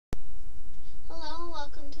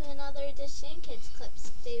welcome to another edition of Kids Clips.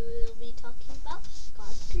 Today we will be talking about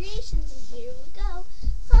God's creations, and here we go.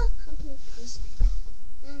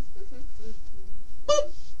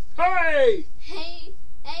 Hey!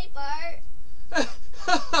 Hey, Bart.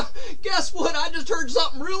 Guess what? I just heard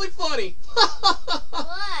something really funny.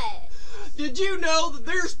 What? Did you know that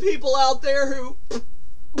there's people out there who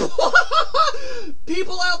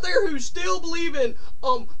still believe in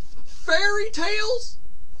fairy tales?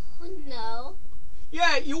 No.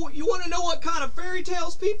 Yeah, you want to know what kind of fairy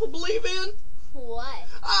tales people believe in? What?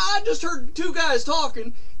 I just heard two guys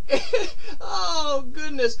talking. Oh,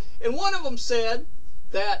 goodness. And one of them said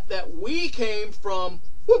that we came from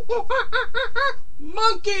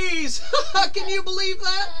monkeys. Can you believe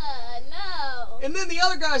that? No. And then the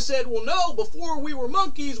other guy said, well, no, before we were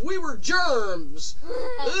monkeys, we were germs.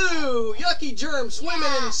 Ooh, yucky germs swimming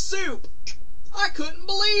in soup. I couldn't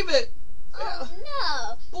believe it. Oh,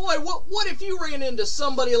 no. Boy, what if you ran into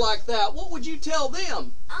somebody like that? What would you tell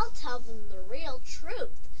them? I'll tell them the real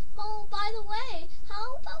truth. Oh, by the way,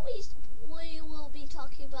 how about we will be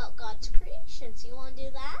talking about God's creations? You want to do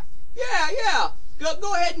that? Yeah.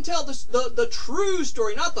 Go ahead and tell the true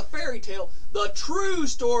story, not the fairy tale, the true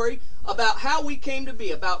story about how we came to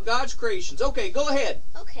be, about God's creations. Okay, go ahead.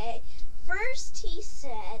 Okay. First he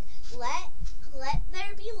said, let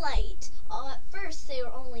there be light. At first they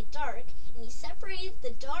were only dark, and he separated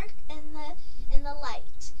the dark and the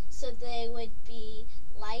light, so they would be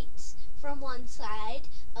lights from one side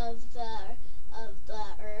of the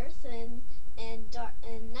earth and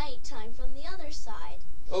nighttime from the other side.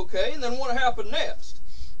 Okay, and then what happened next?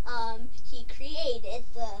 He created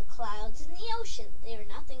the clouds in the ocean. There were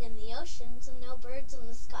nothing in the oceans and no birds in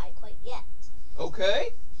the sky quite yet.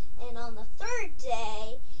 Okay. And on the third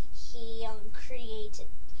day, he created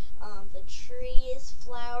the trees,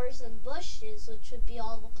 flowers, and bushes, which would be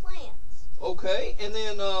all the plants. Okay, and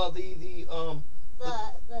then The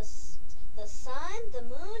sun, the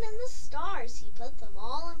moon, and the stars. He put them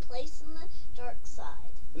all in place in the dark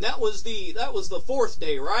side. and that was the fourth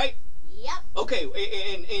day, right? Yep. Okay,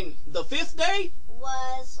 and the fifth day?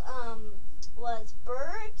 Was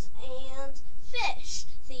birds and fish.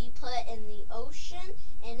 So he put in the ocean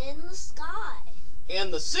and in the sky.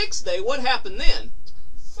 And the sixth day, what happened then?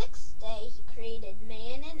 Sixth day, he created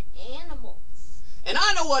man and animals. And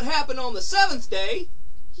I know what happened on the seventh day.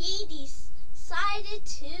 He decided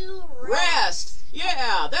to rest.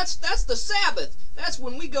 Yeah, that's the Sabbath. That's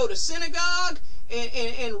when we go to synagogue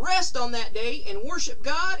and rest on that day and worship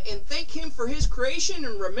God and thank Him for His creation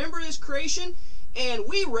and remember His creation. And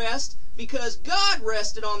we rest because God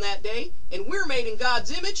rested on that day and we're made in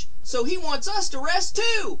God's image, so He wants us to rest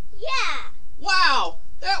too. Yeah. Wow,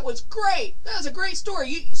 that was great. That was a great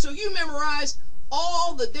story. So you memorized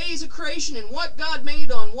all the days of creation and what God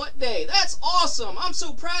made on what day. That's awesome. I'm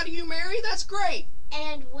so proud of you, Mary. That's great.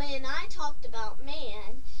 And when I talked about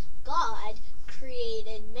man, God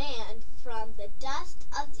created man from the dust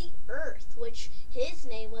of the earth, which his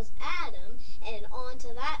name was Adam, and on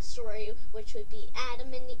to that story, which would be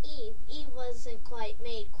Adam and Eve. Eve wasn't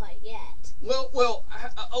made quite yet. Well,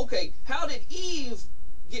 okay. How did Eve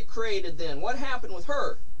get created then? What happened with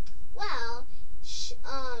her? Well,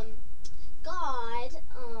 God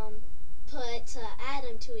put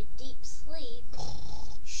Adam to a deep sleep.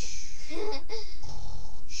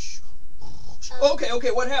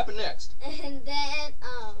 Okay, what happened next? And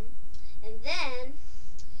then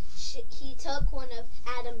he took one of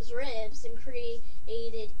Adam's ribs and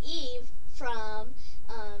created Eve from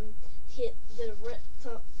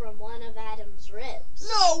one of Adam's ribs.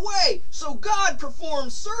 No way! So God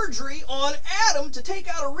performed surgery on Adam to take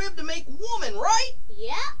out a rib to make woman, right?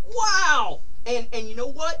 Yeah. Wow! And you know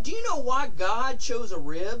what? Do you know why God chose a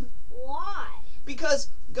rib? Why? Because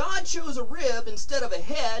God chose a rib instead of a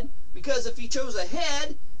head, because if He chose a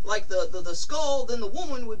head, like the skull, then the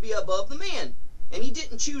woman would be above the man. And He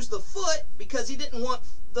didn't choose the foot because He didn't want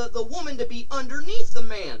the woman to be underneath the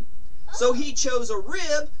man. So He chose a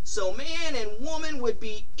rib so man and woman would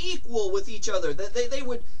be equal with each other. That they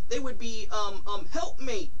would be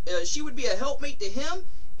helpmate. She would be a helpmate to him,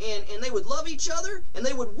 and they would love each other and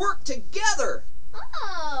they would work together.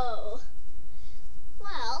 Oh.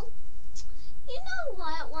 Well, you know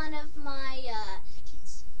what one of my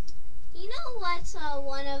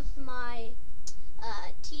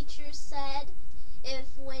teachers said? If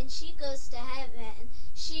when she goes to heaven,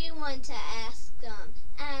 she wanted to ask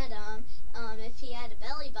Adam if he had a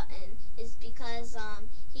belly button, is because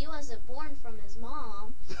he wasn't born from his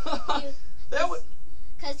mom.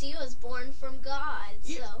 Because he was born from God.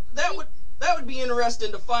 Yeah, so that would be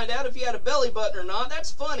interesting to find out if he had a belly button or not.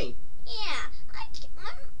 That's funny. Yeah,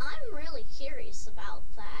 I'm really really curious about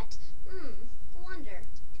that. I wonder.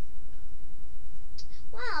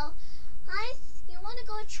 Well, you want to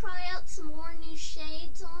go try out some more new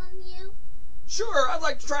shades on you? Sure, I'd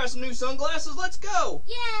like to try some new sunglasses. Let's go.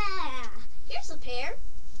 Yeah! Here's a pair.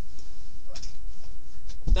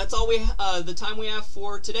 That's all the time we have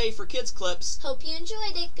for today for Kids Clips. Hope you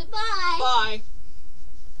enjoyed it. Goodbye. Bye.